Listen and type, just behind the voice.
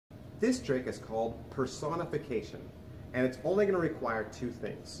This trick is called personification, and it's only going to require two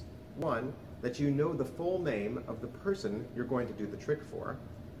things. One, that you know the full name of the person you're going to do the trick for,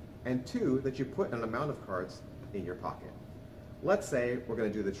 and two, that you put an amount of cards in your pocket. Let's say we're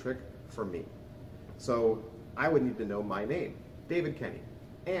going to do the trick for me. So I would need to know my name, David Kenny,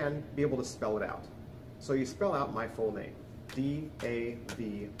 and be able to spell it out. So you spell out my full name, D-A-V-I-D,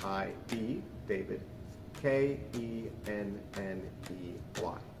 David, K-E-N-N-E-Y,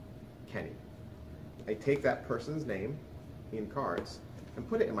 Kenny. I take that person's name in cards and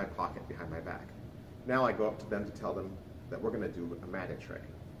put it in my pocket behind my back. Now I go up to them to tell them that we're going to do a magic trick.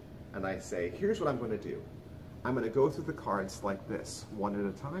 And I say, here's what I'm going to do. I'm going to go through the cards like this, one at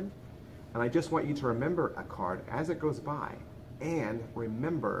a time, and I just want you to remember a card as it goes by and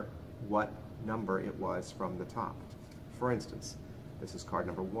remember what number it was from the top. For instance, this is card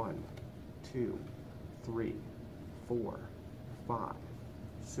number 1, 2, 3, 4, 5,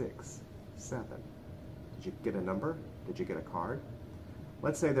 6, 7. Did you get a number? Did you get a card?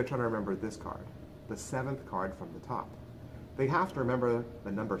 Let's say they're trying to remember this card, the 7th card from the top. They have to remember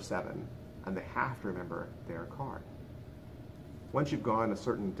the number 7, and they have to remember their card. Once you've gone a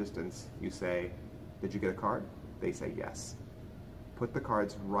certain distance, you say, did you get a card? They say yes. Put the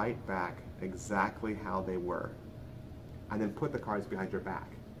cards right back exactly how they were, and then put the cards behind your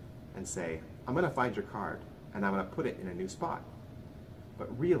back and say, I'm going to find your card, and I'm going to put it in a new spot.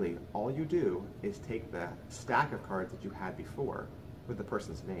 But really, all you do is take the stack of cards that you had before with the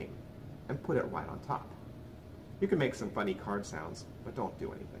person's name and put it right on top. You can make some funny card sounds, but don't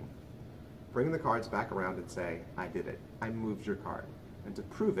do anything. Bring the cards back around and say, I did it. I moved your card. And to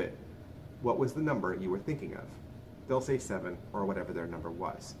prove it, what was the number you were thinking of? They'll say 7 or whatever their number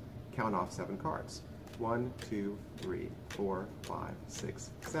was. Count off 7 cards. 1, 2, 3, 4, 5,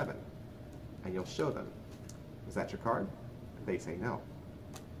 6, 7. And you'll show them. Was that your card? They say no.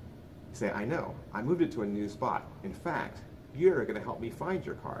 You say, I know. I moved it to a new spot. In fact, you're going to help me find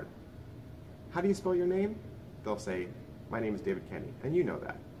your card. How do you spell your name? They'll say, my name is David Kenny, and you know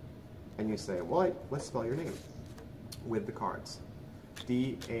that. And you say, well, let's spell your name with the cards.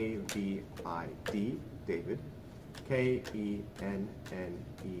 D-A-V-I-D, David, K-E-N-N-E-Y.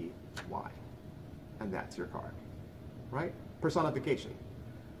 And that's your card, right? Personification.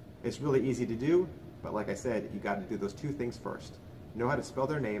 It's really easy to do, but like I said, you got to do those two things first. Know how to spell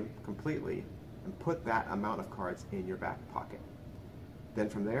their name completely and put that amount of cards in your back pocket. Then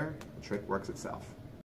from there, the trick works itself.